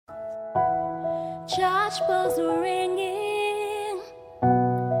Church bells are ringing.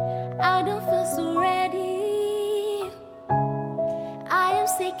 I don't feel so ready. I am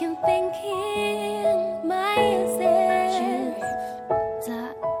sick and thinking myself.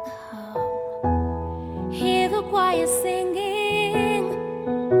 Hear the choir singing.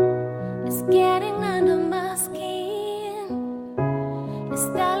 It's getting under my skin. It's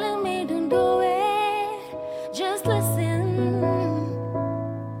telling me don't do it. Just listen.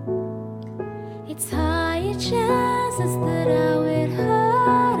 It's higher chances that I would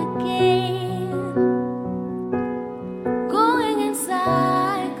hurt again. Going in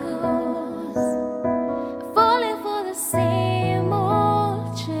cycles, falling for the same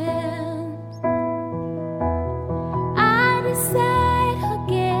old chance. I decide who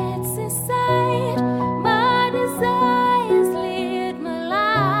gets inside. My desires lead my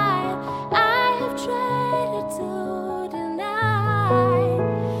life. I have tried to deny,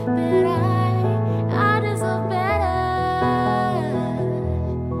 but I deserve better.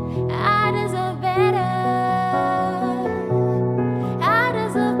 I deserve better. I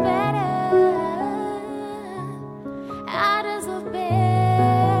deserve better. I deserve better.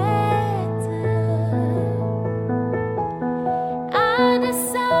 I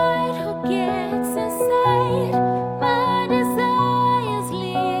decide who gets inside. My desires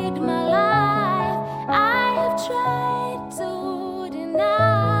lead my life. I have tried to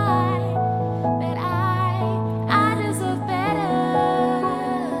deny, but I deserve better.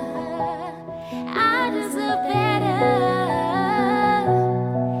 I deserve better.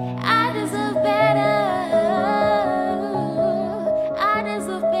 I deserve better. I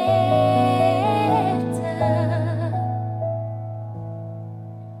deserve better.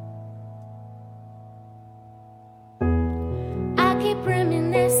 I keep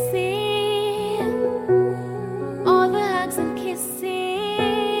reminiscing all the hugs and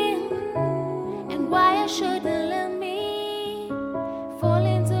kissing, and why I shouldn't let me fall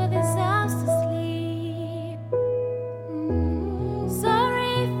into this house to sleep.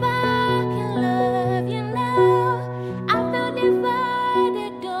 Sorry if I can love you now. I feel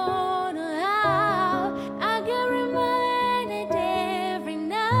divided, don't know how. I get reminded every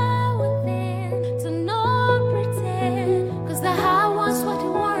now and then to not pretend, 'cause the heart wants what it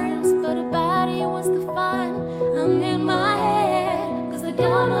wants, but the body wants the fun. I'm in my head, 'cause I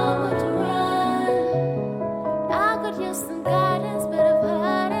don't know what to run. I could use some guidance, but I've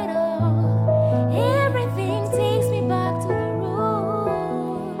heard it all. Everything takes me back to the root.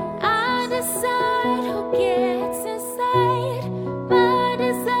 I decide who gets inside. My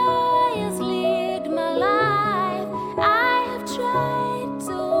desires lead my life. I have tried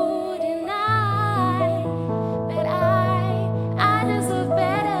to deny, but I deserve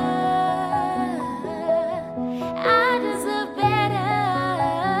better. I deserve better.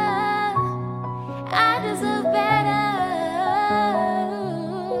 I deserve better.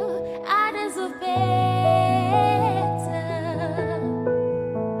 I deserve better.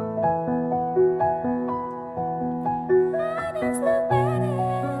 I deserve better.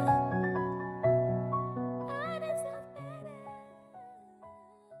 I deserve better.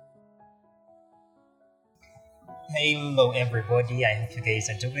 Hello everybody, I hope you guys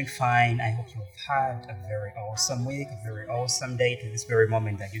are doing fine. I hope you've had a very awesome week, a very awesome day to this very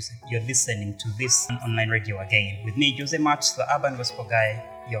moment that you're listening to this online radio again. With me, JozeMat, the urban gospel guy,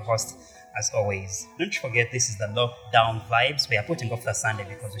 your host as always. Don't forget, this is the lockdown vibes. We are putting off the Sunday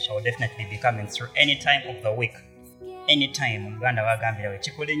because we shall definitely be coming through any time of the week. Anytime Muganda wagambira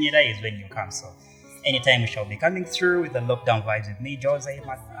wekikulinyira is when you come. So anytime we shall be coming through with the lockdown vibes with me,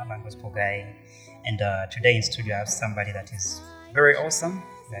 JozeMat, the urban gospel guy. And today in studio I have somebody that is very awesome.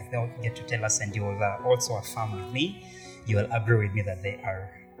 Like they'll get to tell us, and you will also affirm with me. You will agree with me that they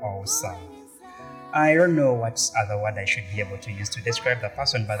are awesome. I don't know what other word I should be able to use to describe the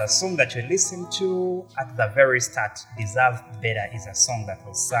person, but the song that you listen to at the very start, Deserve Better, is a song that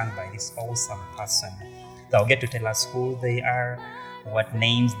was sung by this awesome person. They'll get to tell us who they are, what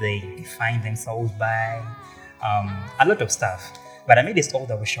names they define themselves by, a lot of stuff. But I mean, it's all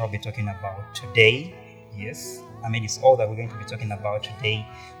that we shall be talking about today. Yes, I mean, it's all that we're going to be talking about today.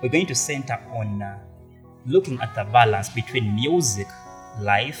 We're going to center on looking at the balance between music,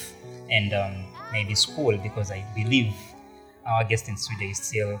 life, and maybe school, because I believe our guest in studio is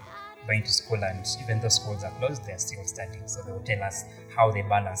still going to school, and even though schools are closed, they're still studying. So they will tell us how they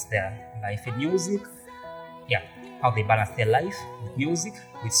balance their life in music. Yeah, how they balance their life with music,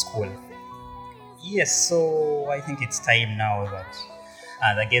 with school. Yes, so I think it's time now that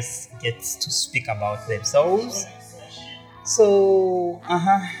the guest gets to speak about themselves. So,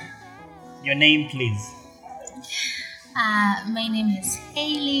 your name, please. My name is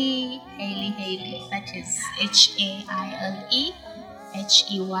Heylee Heylee. That is Haile Heylee.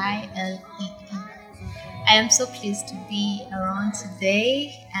 I am so pleased to be around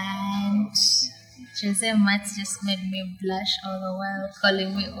today, and JozeMat just made me blush all the while,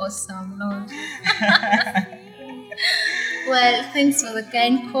 calling me awesome, Lord. Well, thanks for the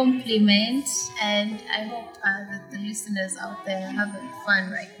kind compliment, and I hope that the listeners out there are having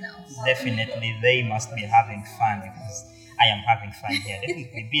fun right now. Definitely, they must be having fun because I am having fun here.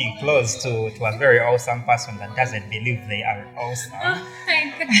 Definitely being close to a very awesome person that doesn't believe they are awesome. Oh,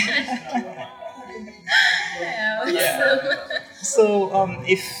 thank God. So,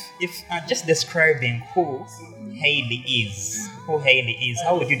 if just describing who Heylee is,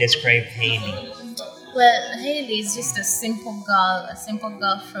 how would you describe Heylee? Well, Heylee is just a simple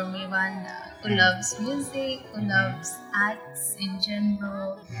girl from Uganda who loves music, who loves arts in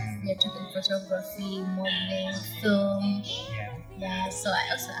general. We are talking photography, modeling, film. Yeah, so I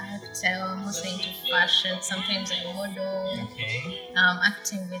also act. I'm also into fashion. Sometimes I model. Okay.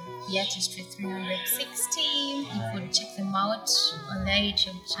 Acting with the Artistry 360. You could check them out on their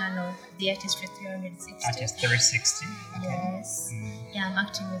YouTube channel, the Artistry 360. Artist 360. Okay. Yes. Yeah, I'm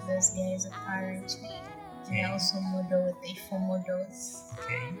acting with those guys apparently. And I also model with A4 models.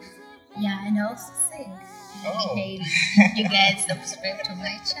 Okay. Yeah, and I also sing. Oh. Heylee. You guys subscribe to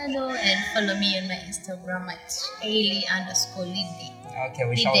my channel and follow me on my Instagram at Heylee_Lidde. Okay,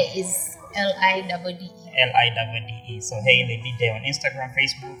 we shall. Lidde is Lidde. Lidde. So Heylee Lidde on Instagram,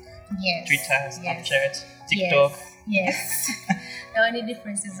 Facebook, Yes. Twitter, Snapchat, TikTok. Yes. The only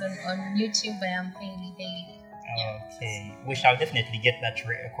difference is on YouTube I am Heylee. Okay, we shall definitely get that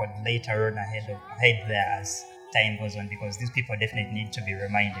record later on ahead there as time goes on, because these people definitely need to be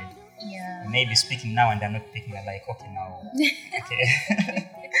reminded. Yeah. Maybe speaking now and they're not picking, they're like, okay, now. Okay.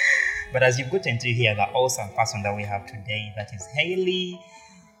 But as you've gotten to hear, the awesome person that we have today, that is Heylee,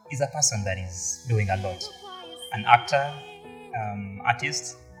 is a person that is doing a lot. An actor,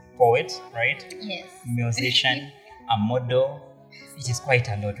 artist, poet, right? Yes. Musician, a model. It is quite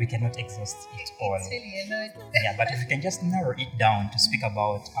a lot. We cannot exhaust it all. It's really a lot. Yeah, but if we can just narrow it down to speak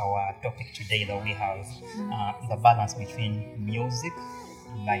about our topic today, that we have the balance between music,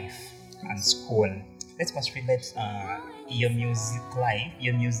 life, and school. Let's first relate your music life,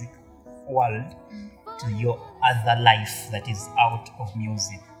 your music world, to your other life that is out of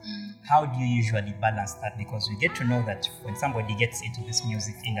music. How do you usually balance that? Because we get to know that when somebody gets into this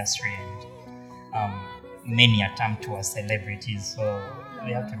music industry, and many attempt to as celebrities, so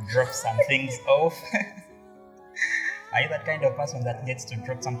they have to drop some things off. Are you that kind of person that gets to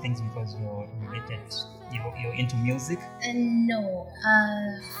drop some things because you're you're into music? No.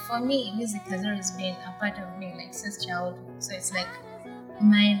 For me, music has always been a part of me, like since childhood. So it's like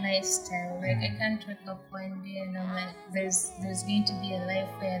my lifestyle. Like I can't wake up one day and I'm like, there's going to be a life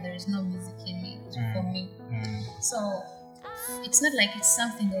where there is no music in it for me. So it's not like it's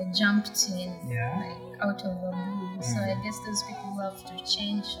something I jumped in like out of a blue. So I guess those people who have to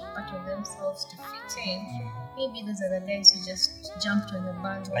change part of themselves to fit in. Maybe those are the guys who just jumped on the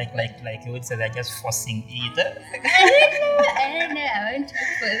bandwagon. Like you would say, they're just forcing it. I don't know. I won't talk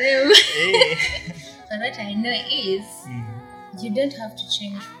for them. But what I know is you don't have to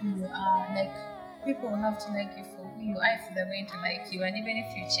change who you are. Like, people have to like you for who you are if they're going to like you. And even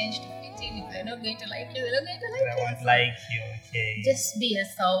if you change to fit in, if they're not going to like you, they're not going to like you. They won't like you, okay. Just be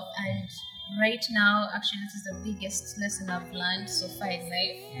yourself. And right now, actually, this is the biggest lesson I've learned so far in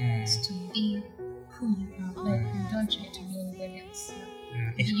life, is to be who you are. Like, you don't try to be anybody else.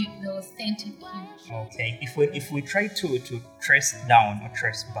 You, the authentic you. Okay. If we try to trace down or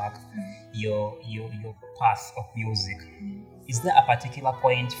trace back your path of music, is there a particular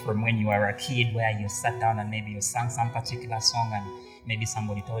point from when you were a kid where you sat down and maybe you sang some particular song and maybe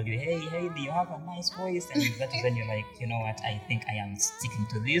somebody told you, hey, you have a nice voice, and that is when you're like, you know what, I think I am sticking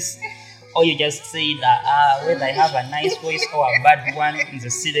to this? Or you just say that, whether I have a nice voice or a bad one, in the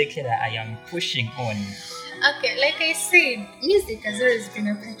city that I am pushing on? Okay, like I said, music has always been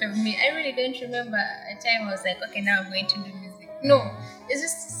a part of me. I really don't remember a time I was like, okay, now I'm going to do music. No, it's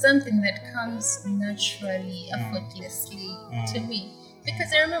just something that comes naturally, effortlessly to me.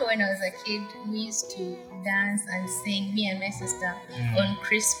 Because I remember when I was a kid, we used to dance and sing, me and my sister, on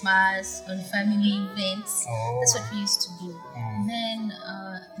Christmas, on family events. That's what we used to do. Then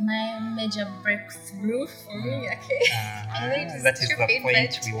my major breakthrough for me, okay? I know it is that is stupid, the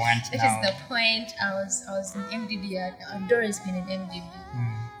point we want that now. That is the point. I was in MDB. I'd always been in MDB.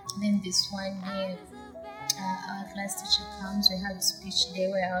 Then this one day, our class teacher comes, we had a speech day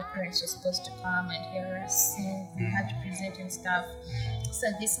where our parents were supposed to come and hear us sing. We had to present and stuff. So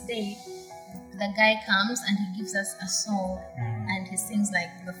this day, the guy comes and he gives us a song, and he sings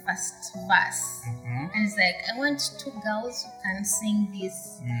like the first verse, and it's like, I want 2 girls who can sing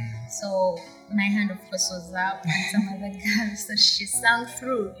this. So my hand of course was up, and some other girl, so she sang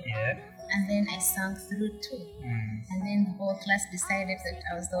through. Yeah. And then I sang through too. And then the whole class decided that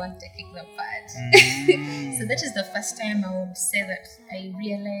I was the one taking the part. So that is the first time I would say that I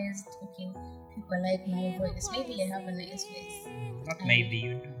realized, okay, people like my voice. Maybe I have a nice voice. Not maybe,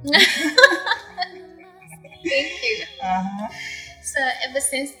 you do. Thank you. So ever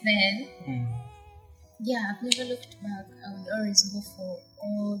since then, yeah, I've never looked back. I would always go for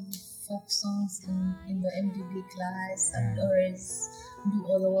all the folk songs in the MDB class. I would always do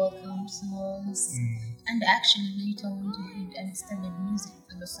all the welcome songs. And actually later went ahead and studied music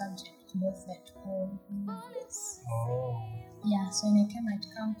for the subject, both at home and voice. Oh. Yeah, so when I came at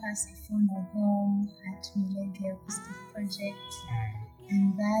campus, I found a home at Heylee Hosted project.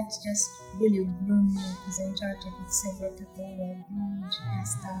 And that just really blew me because I interacted with several people who were good and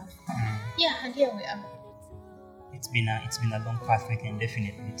stuff. Yeah, and here we are. It's been a long path. We can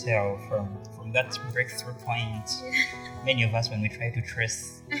definitely tell from that breakthrough point. Many of us, when we try to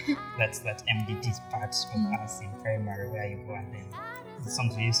trace that MDT part of us in primary, where you go and then the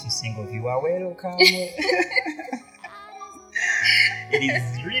songs we used to sing of "You Are Welcome." It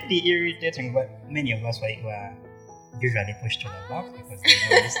is really irritating, but many of us were usually pushed to the back because they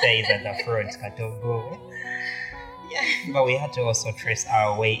know this day is at the front, can't go. Yeah. But we had to also trace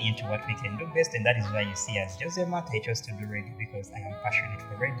our way into what we can do best, and that is why you see as JozeMat, I chose to do radio because I am passionate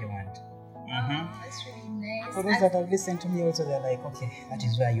for radio. And That's really nice. for those that have listened to me also, they're like, okay, that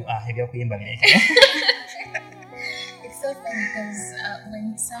is where you are. It's so funny because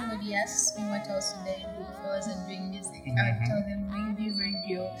when somebody asks me what else would I do if I wasn't doing music, I would tell them maybe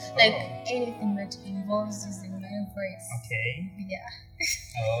radio, like anything that involves using my voice. Okay. Yeah.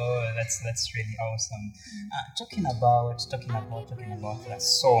 Oh, that's really awesome. Talking about that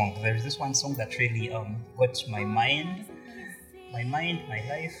song, there is this one song that really got my mind, my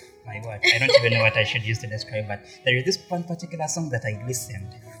life, my what? I don't even know what I should use to describe, but there is this one particular song that I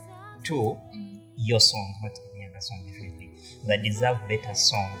listened to, your song, not any other song, definitely, the Deserve Better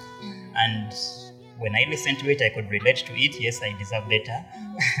song, and when I listened to it, I could relate to it. Yes, I deserve better.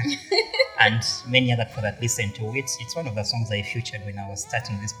 And many other people that listened to it. It's one of the songs I featured when I was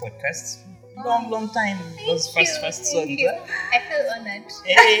starting this podcast. Long time. Those first songs. I feel honored.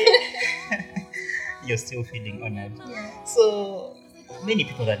 Hey. You're still feeling honored. Yeah. So many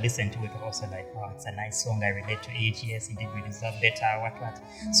people that listen to it are also like, wow, it's a nice song. I relate to it. Yes, indeed, we deserve better. What.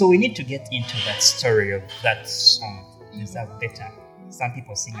 So we need to get into that story of that song, Deserve Better. Some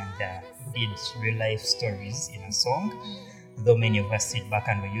people sing and did real life stories in a song, though many of us sit back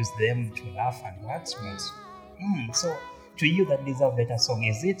and we use them to laugh and what. But so to you, that Deserve Better song,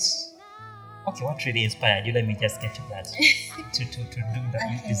 is it okay? What really inspired you? Let me just get to that to do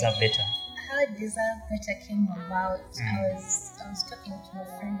that. Deserve Better. How Deserve Better came about, I was talking to a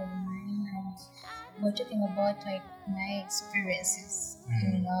friend of mine, and we were talking about like my experiences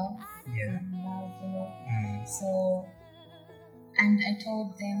in love, So, and I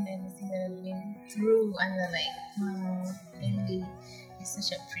told them everything that I've been through, and they're like, wow, Heylee, you're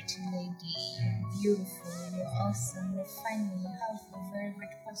such a pretty lady, you're beautiful, you're awesome, you're funny, you have a very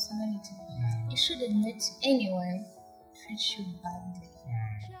great personality. You shouldn't let anyone treat you badly.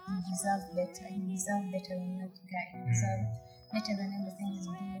 You deserve better. You deserve better than that guy. You deserve better than everything he's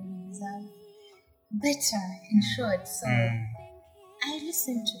doing. You deserve better, in short. So I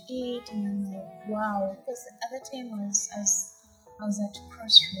listened to it and I'm like, wow. Because at the time I was at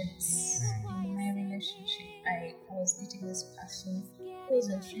crossroads in my relationship. I was dating this person who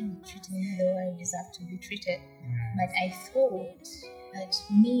wasn't really treating me the way I deserve to be treated. But I thought that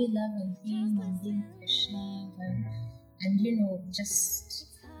me loving him and being patient and just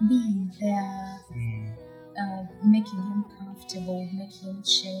being there, making him comfortable, making him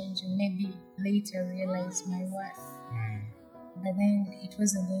change, and maybe later realize my worth. But then it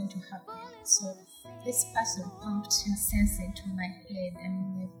wasn't going to happen. So this person pumped sense into my head, and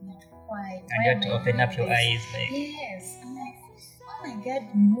I'm like, why? And you had to open up your eyes, like. Yes, I'm like, oh my God,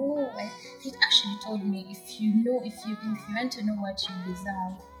 no! It actually told me, if you want to know what you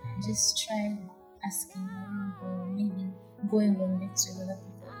deserve, just try asking him, or maybe going on dates with other people.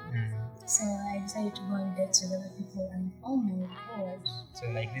 So I decided to go on dates with other people, and oh my God! So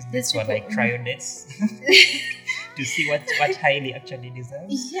like these dates were like trial dates to see what Heylee actually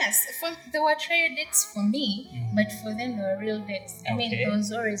deserves. Yes, there were trial dates for me, but for them they were real dates. I mean, there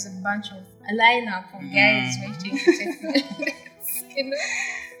was always a lineup of guys waiting to take the dates,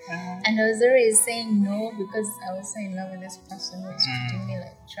 And I was always saying no because I was so in love with this person who was treating me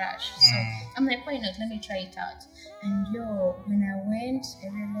like trash. So I'm like, why not? Let me try it out. And when I went, I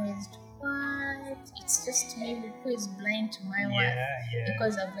realized, what? It's just me who is blind to my worth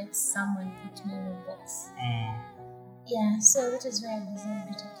because I've let someone put me in a box. Yeah, so that is where Deserve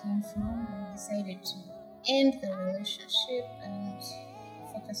Better came from. I decided to end the relationship and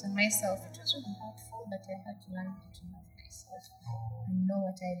focus on myself. It was really hurtful, but I had to learn how to love myself. I know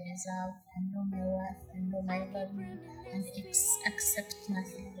what I deserve, I know my worth, I know my value, and accept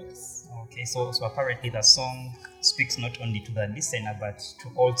nothing less. Okay, so apparently the song speaks not only to the listener but to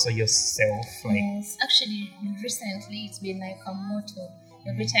also yourself. Yes, actually, recently it's been like a motto.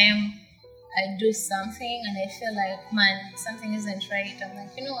 Every time I do something and I feel like, man, something isn't right, I'm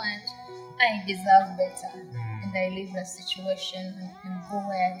like, you know what? I deserve better. And I leave the situation and go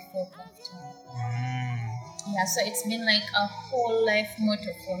where I feel comfortable. Yeah, so it's been like a whole life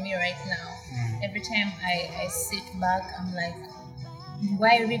motto for me right now. Every time I sit back, I'm like, do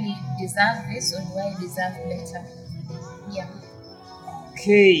I really deserve this or do I deserve better? Yeah.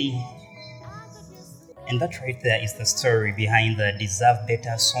 Okay. And that right there is the story behind the Deserve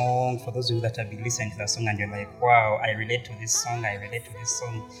Better song. For those of you that have been listening to the song and you're like, wow, I relate to this song,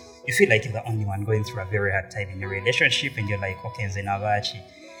 you feel like you're the only one going through a very hard time in your relationship and you're like, okay, Zenavachi,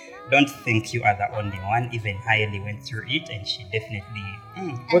 don't think you are the only one. Even Heylee went through it and she definitely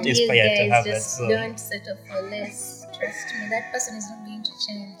got inspired to have that song. Don't settle for less. Trust me, that person is not going to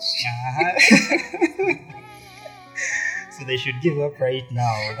change. So they should give up right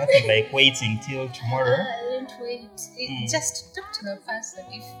now. That is like waiting till tomorrow. Don't wait. Just talk to the person.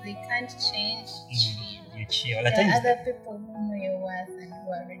 If they can't change, chill. You chill. There are other people who know your worth and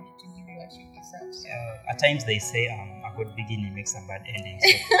who are ready to give you what you deserve. So. At times they say a good beginning makes a bad ending.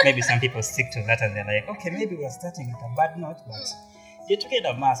 So maybe some people stick to that and they're like, okay, maybe we're starting at a bad note, but you're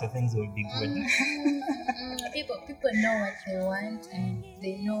together more, so things will be good. People know what they want and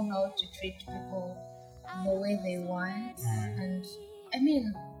they know how to treat people the way they want. And I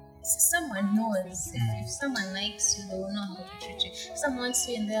mean, someone knows. If someone likes you, they will know how to treat you. If someone wants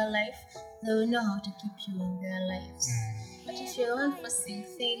you in their life, they will know how to keep you in their lives. But if you're the one forcing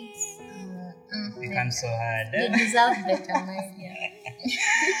things, it becomes so hard. You deserve better, my dear.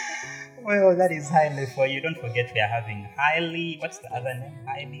 Well, that is Heylee for you. Don't forget we are having Heylee. What's the other name?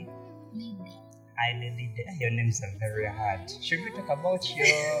 Heylee? Lidde. Haile Lidde. Your names are very hard. Should we talk about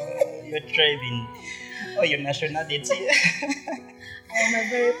your tribe or your nationality? I am a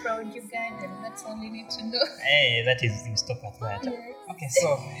very proud Ugandan. That's all you need to know. Hey, that is, you stop at that. Yes. Okay,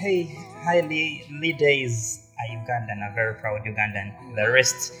 so hey, Haile Lidde is a Ugandan, a very proud Ugandan. The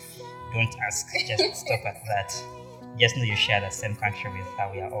rest, don't ask. Just stop at that. Just know you share the same country with her.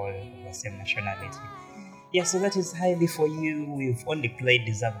 We are all the same nationality. Yeah, so that is Heylee for you. We've only played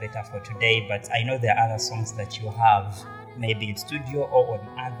Deserve Better for today, but I know there are other songs that you have, maybe in studio or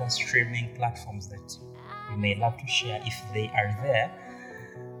on other streaming platforms that you may love to share if they are there,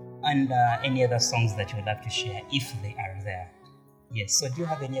 and any other songs that you would love to share if they are there. Yes, so do you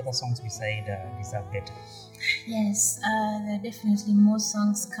have any other songs beside Deserve Better? Yes, there are definitely more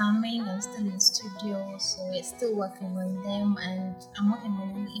songs coming. I'm still in studio, so we're still working on them, and I'm working on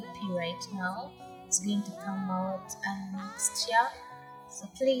an EP right now. It's going to come out next year. So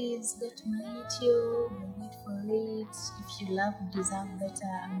please go to my YouTube and wait for it. If you love Deserve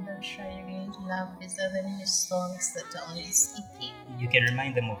Better, I'm very sure you're going to love these other new songs that are on this EP. You can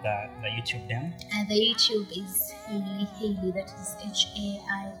remind them of the YouTube name. The YouTube is Heylee, that is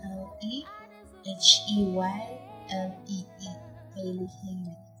Haile Helee,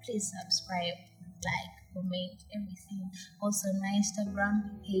 Heylee. Please subscribe, like, comment, everything. Also on my Instagram,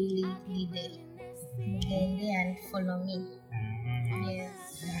 Haile Lidde. And follow me.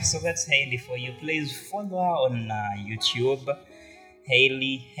 Yes. So that's Heylee for you. Please follow her on YouTube.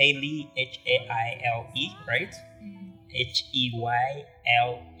 Heylee, Haile, right?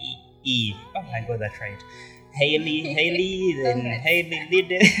 Heylee. Oh, I got that right. Heylee, then Heylee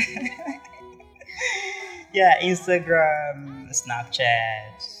Lidde. Yeah, Instagram,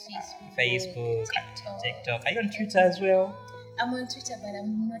 Snapchat, Facebook, TikTok. Are you on Twitter as well? I'm on Twitter, but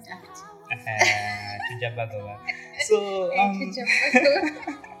I'm not active. So,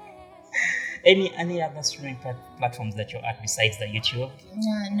 any other streaming platforms that you're at besides the YouTube?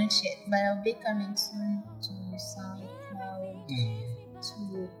 No, not yet, but I'll be coming soon to SoundCloud,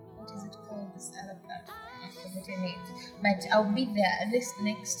 to what is it called, this other platform? I've forgotten it. But I'll be there at least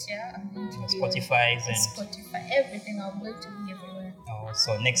next year. I'm going to be Spotify, everything. I'm going to be everywhere. Oh,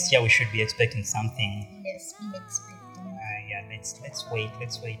 so next year we should be expecting something. Yes, we expect. Yeah, let's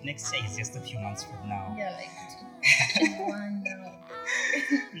wait. Next year is just a few months from now. Yeah, like 1 now.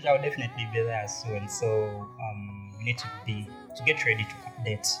 which I'll definitely be there soon. So we need to get ready to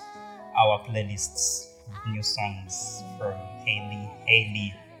update our playlists with new songs from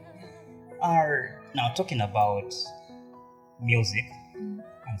Heylee. Now talking about music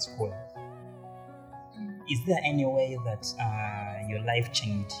and school, is there any way that your life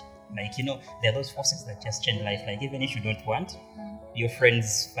changed? Like, there are those forces that just change life. Like, even if you don't want, your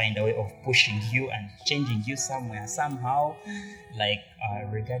friends find a way of pushing you and changing you somewhere, somehow, like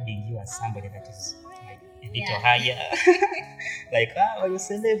regarding you as somebody that is like a little higher. Like, you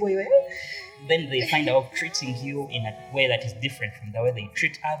celeb boy. Then they find a way of treating you in a way that is different from the way they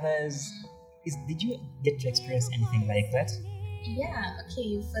treat others. Did you get to experience anything like that? Yeah,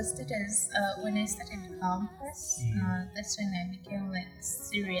 okay. For starters, when I started campus, that's when I became like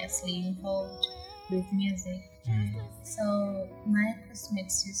seriously involved with music. So my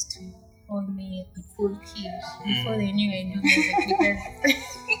classmates used to call me the cool kid before they knew I do music because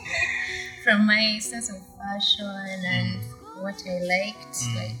from my sense of fashion and what I liked,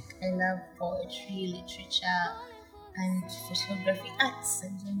 like I love poetry, literature, and photography, arts,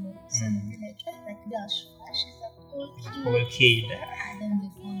 and so they'd be like, that girl, she's a cool kid. And then they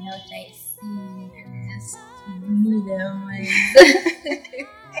found out I sing and just blew their minds.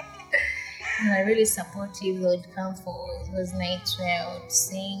 They were really supportive. They would come for those nights where I would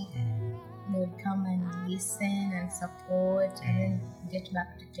sing. They would come and listen and support, and then get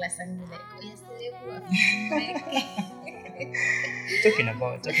back to class and be like, oh yes, Talking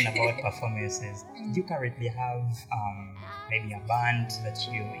about performances, do you currently have maybe a band that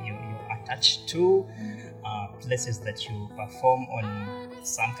you attached to, places that you perform on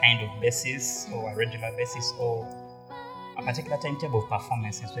some kind of basis or a regular basis, or a particular timetable of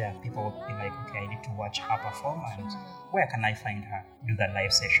performances where people will be like, okay, I need to watch her perform, and where can I find her? Do that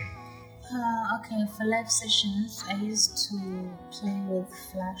live session. Okay, for live sessions, I used to play with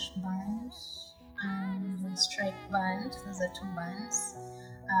Flash Band and Strike Band. Those are two bands.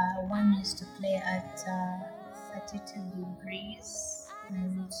 One used to play at 32 Degrees,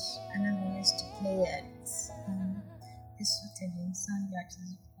 and another one used to play at this hotel in Sandra. It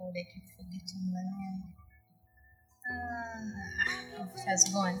is called, I keep forgetting the name. It has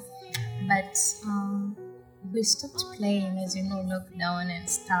gone. But we stopped playing, as you know, lockdown and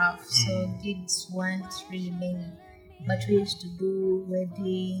stuff, so gigs weren't really many. But we used to do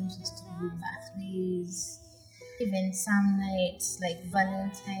weddings, used to do birthdays, even some nights like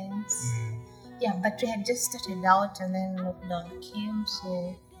Valentine's. Yeah, but we had just started out and then lockdown came,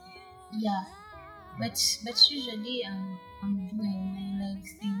 so yeah. But usually I'm doing my life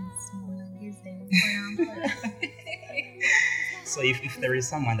things. So if there is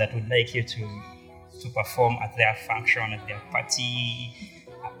someone that would like you to perform at their function, at their party,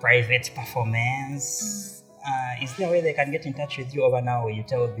 a private performance, is there a way they can get in touch with you over now, or you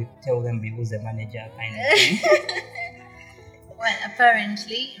tell them who's the manager kind of thing? Well,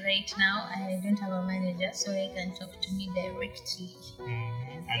 apparently right now I don't have a manager, so they can talk to me directly.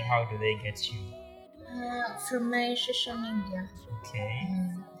 And how do they get you? From my social media. Okay.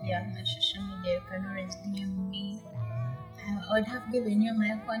 My social media, you can always DM me. I would have given you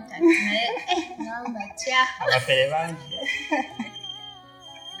my contact number.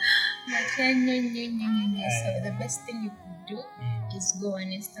 So the best thing you could do is go on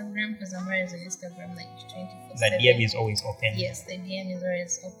Instagram, because I'm always on Instagram like 24/7. The DM is always open. Yes, the DM is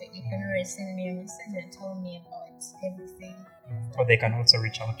always open. You can always send me a message and tell me about everything. Or they can also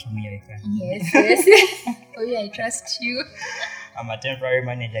reach out to me, I think. Yes. Oh yeah, I trust you. I'm a temporary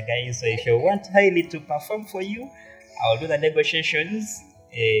manager, guys, so if you want Heylee to perform for you, I'll do the negotiations.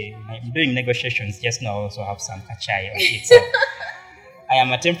 I'm doing negotiations just now. I also have some kachai on it. So I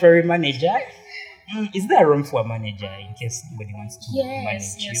am a temporary manager. Is there room for a manager in case somebody wants to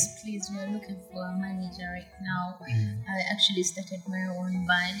manage you? Yes, please. We are looking for a manager right now. I actually started my own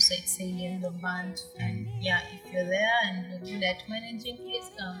band, so it's Heylee Lidde band. And yeah, if you're there and you're good at managing, please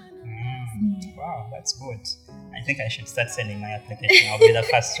come. Wow, that's good. I think I should start sending my application. I'll be the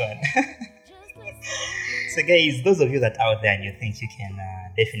first one. So guys, those of you that are out there and you think you can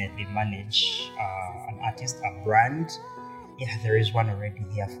definitely manage an artist, a brand, there is one already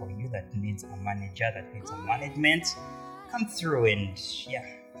here for you that needs a manager, that needs a management. Come through and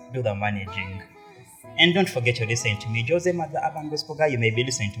do the managing. And don't forget you're listening to me, JozeMat, the Urban Gospel Guy. You may be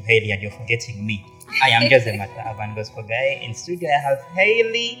listening to Heylee and you're forgetting me. I am JozeMat, the Urban Gospel Guy. In studio I have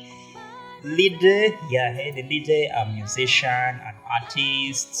Haile Lidde. Heylee Lidde, a musician, an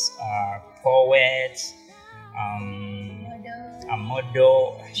artist, a poet, a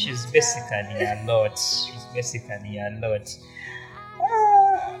model. She's basically a lot.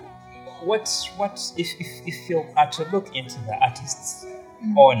 What if you are to look into the artists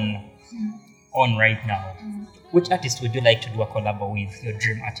on right now. Which artist would you like to do a collab with? Your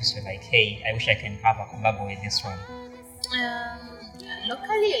dream artist, you're like, hey, I wish I can have a collab with this one.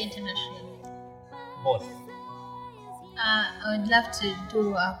 Locally or internationally? Both. I would love to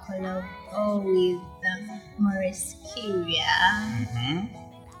do a collab with Maurice Kyria.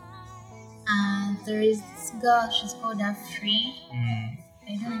 There is this girl, she's called Afri. I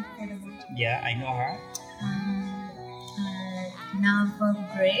don't know if you've heard about her. Yeah, I know her. Nava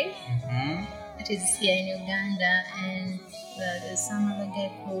Bray. It is here in Uganda, and there's some other guy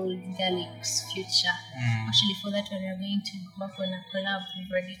called Galix Future. Actually, for that one, we're going to work on a collab.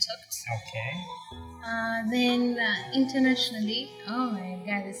 We've already talked. Okay. Then internationally, oh my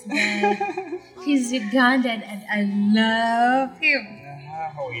God, this guy, he's Ugandan, and I love him.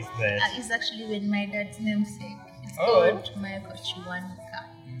 How is that? He's actually with my dad's namesake. It's Oh. called Michael Chiwanka.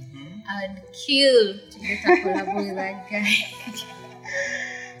 I'd kill to get a collab with that guy.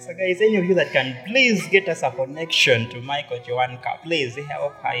 So guys, any of you that can please get us a connection to Michael Chiwanka, please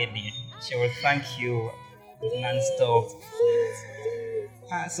help Heylee. She will thank you non-stop.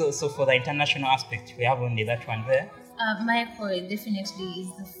 So for the international aspect, we have only that one there. Michael definitely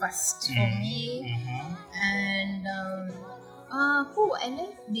is the first for me. And I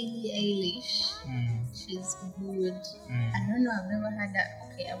like Billie Eilish. She's good. I don't know, I've never had that.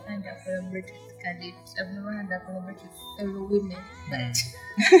 Okay, I've had a collaborate with Khalid. I've never had a collaborate with fellow women. But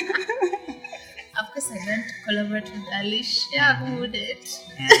of course, I don't collaborate with Alicia. Who would it?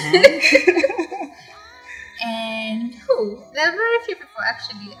 And there are very few people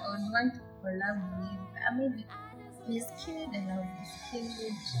actually I would want to collab with. Maybe Wizkid. I love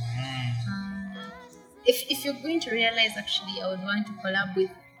Wizkid. If you're going to realize, actually, I would want to collab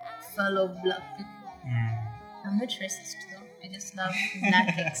with fellow black people. I'm not racist though. I just love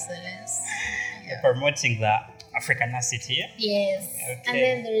black excellence. Promoting the Africanacity. Yes. Okay. And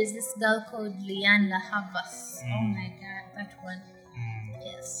then there is this girl called Liana Havas. Oh my God, that one.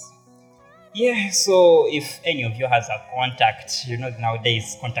 Yes. Yeah, so if any of you has a contact,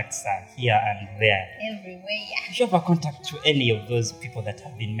 nowadays contacts are here and there. Everywhere, yeah. If you have a contact to any of those people that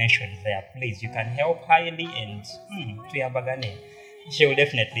have been mentioned there, please, you can help Heylee and Tuyabagane. She will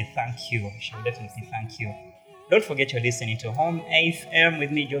definitely thank you. Don't forget you're listening to Home FM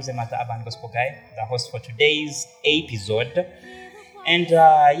with me, JozeMat, the Urban Gospel Guy, the host for today's episode. And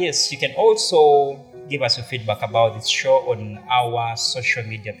yes, you can also give us your feedback about this show on our social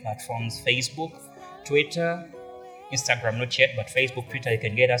media platforms: Facebook, Twitter, Instagram, not yet, but Facebook, Twitter. You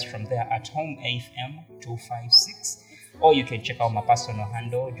can get us from there at Home FM 256. Or you can check out my personal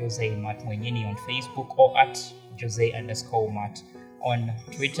handle, JozeMat Mwenyeni on Facebook, or at Jose_Mat on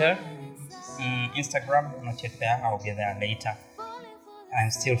Twitter. Instagram, not yet there. I'll be there later. I'm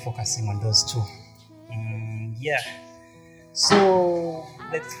still focusing on those two. Yeah. So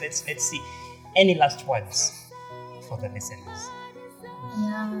let's see. Any last words for the listeners?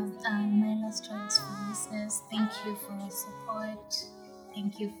 Yeah, my last words for listeners. Thank you for your support.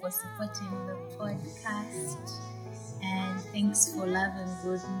 Thank you for supporting the podcast. And thanks for loving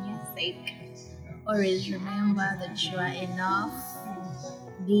good music. Always remember that you are enough.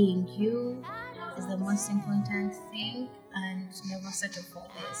 Being you is the most important thing, and never settle for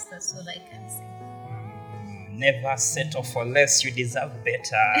less. That's all I can say. Never settle for less. You deserve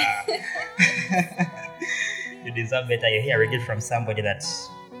better. You deserve better. You're hearing it from somebody that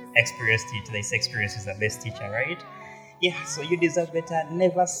experienced it. This experience is the best teacher, right? Yeah, so you deserve better.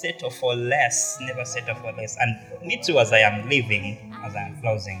 Never settle for less. Never settle for less. And me too, as I am leaving, as I am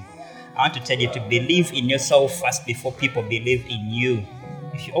closing, I want to tell you to believe in yourself first before people believe in you.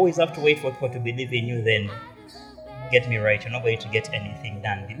 If you always have to wait for people to believe in you, then get me right, you're not going to get anything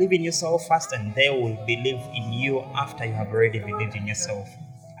done. Believe in yourself first, and they will believe in you after you have already believed in yourself.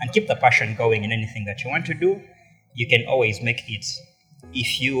 And keep the passion going in anything that you want to do. You can always make it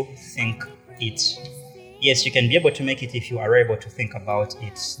if you think it. Yes, you can be able to make it if you are able to think about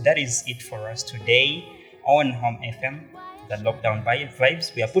it. That is it for us today on Home FM, the lockdown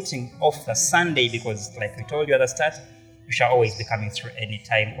vibes. We are putting off the Sunday because, like we told you at the start, we shall always be coming through any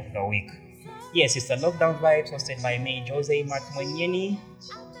time of the week. Yes, it's the lockdown vibes hosted by me, JozeMat Mwenyeni.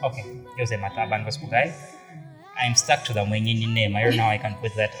 Okay, JozeMat, Urban Gospel Guy. I'm stuck to the Mwenyeni name. I don't know how I can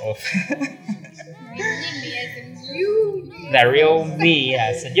put that off. The real me,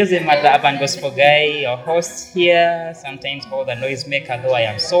 yes. JozeMat, the Urban Gospel Guy, your host here. Sometimes called the noisemaker, though I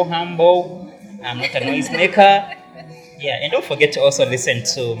am so humble. I'm not a noisemaker. Yeah, and don't forget to also listen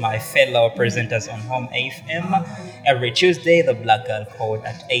to my fellow presenters on Home FM every Tuesday, The Black Girl Code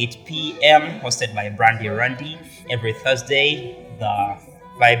at 8 p.m. hosted by Brandy Randy. Every Thursday, The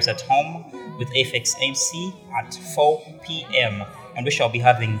Vibes at Home with FXMC at 4 p.m. and we shall be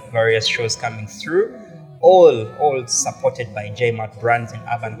having various shows coming through. All supported by JozeMat Brands and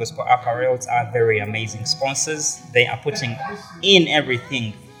Urban Gospel Apparels, are very amazing sponsors. They are putting in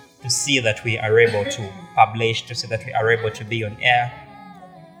everything to see that we are able to publish, to see that we are able to be on air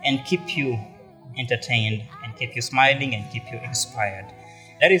and keep you entertained and keep you smiling and keep you inspired.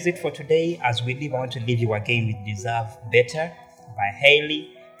 That is it for today. As we leave, I want to leave you again with Deserve Better by Heylee.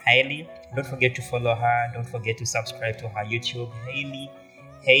 Heylee, don't forget to follow her. Don't forget to subscribe to her YouTube, Heylee.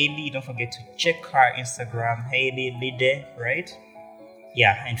 Don't forget to check her Instagram, Haile Lidde, right?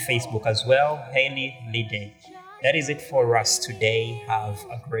 Yeah, and Facebook as well, Heylee Lidde. That is it for us today. Have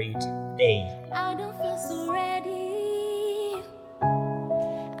a great day. I don't feel so ready.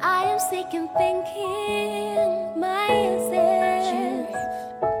 I am sick and thinking my essence.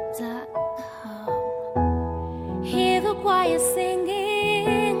 Hear the choir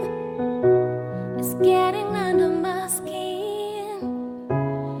singing. It's getting under my skin.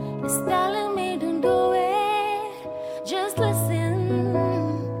 It's telling me don't do it. Just listen.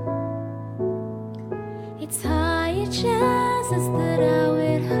 It's higher chances that I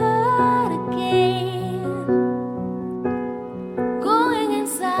would hurt again. Going in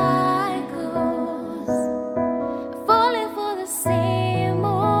cycles, falling for the same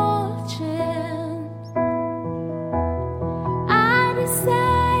old chance. I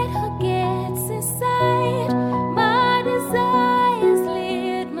decide who gets inside. My desires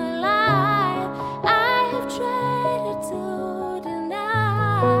lead my life. I have tried to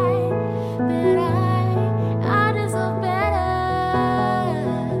deny, but I deserve better.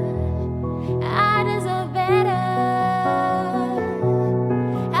 I deserve better.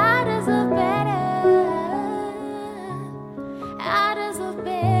 I deserve better. I deserve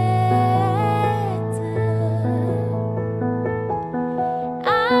better.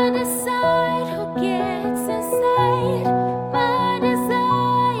 I decide who gets inside. My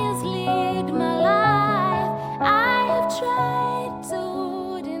desires lead my life. I have tried to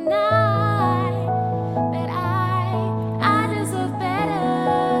deny, but I deserve better.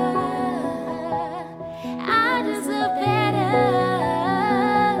 I deserve better.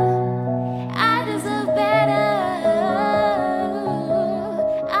 I deserve better.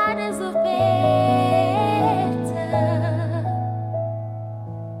 I deserve better.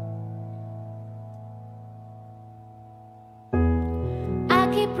 I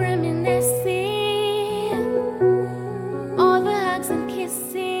keep reminiscing.